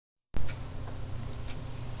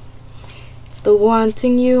The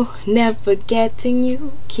wanting you, never getting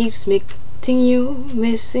you, keeps me you,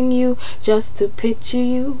 missing you, just to picture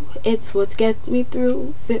you. It's what gets me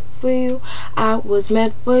through, fit for you. I was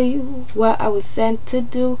meant for you, what I was sent to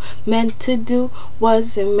do, meant to do,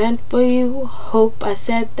 wasn't meant for you. Hope I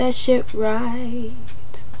said that shit right.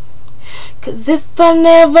 'Cause if I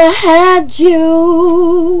never had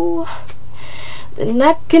you, then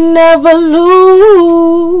I can never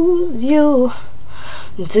lose you.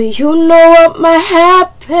 Do you know what might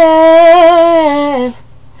happen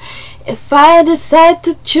if I decide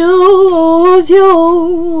to choose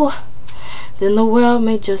you? Then the world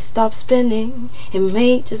may just stop spinning. It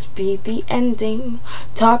may just be the ending.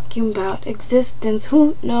 Talking about existence,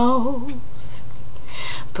 who knows?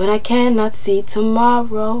 But I cannot see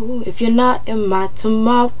tomorrow if you're not in my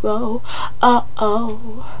tomorrow.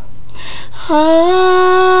 Uh-oh.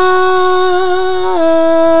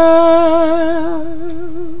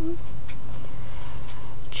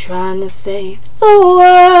 Trying to save the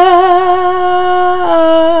world.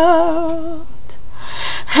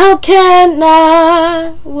 How can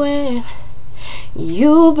I when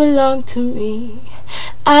you belong to me?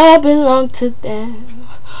 I belong to them.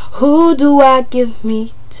 Who do I give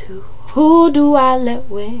me to? Who do I let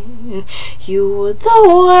win? You were the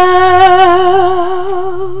world.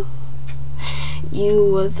 You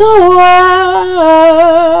were the world.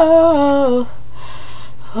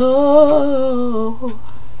 Oh.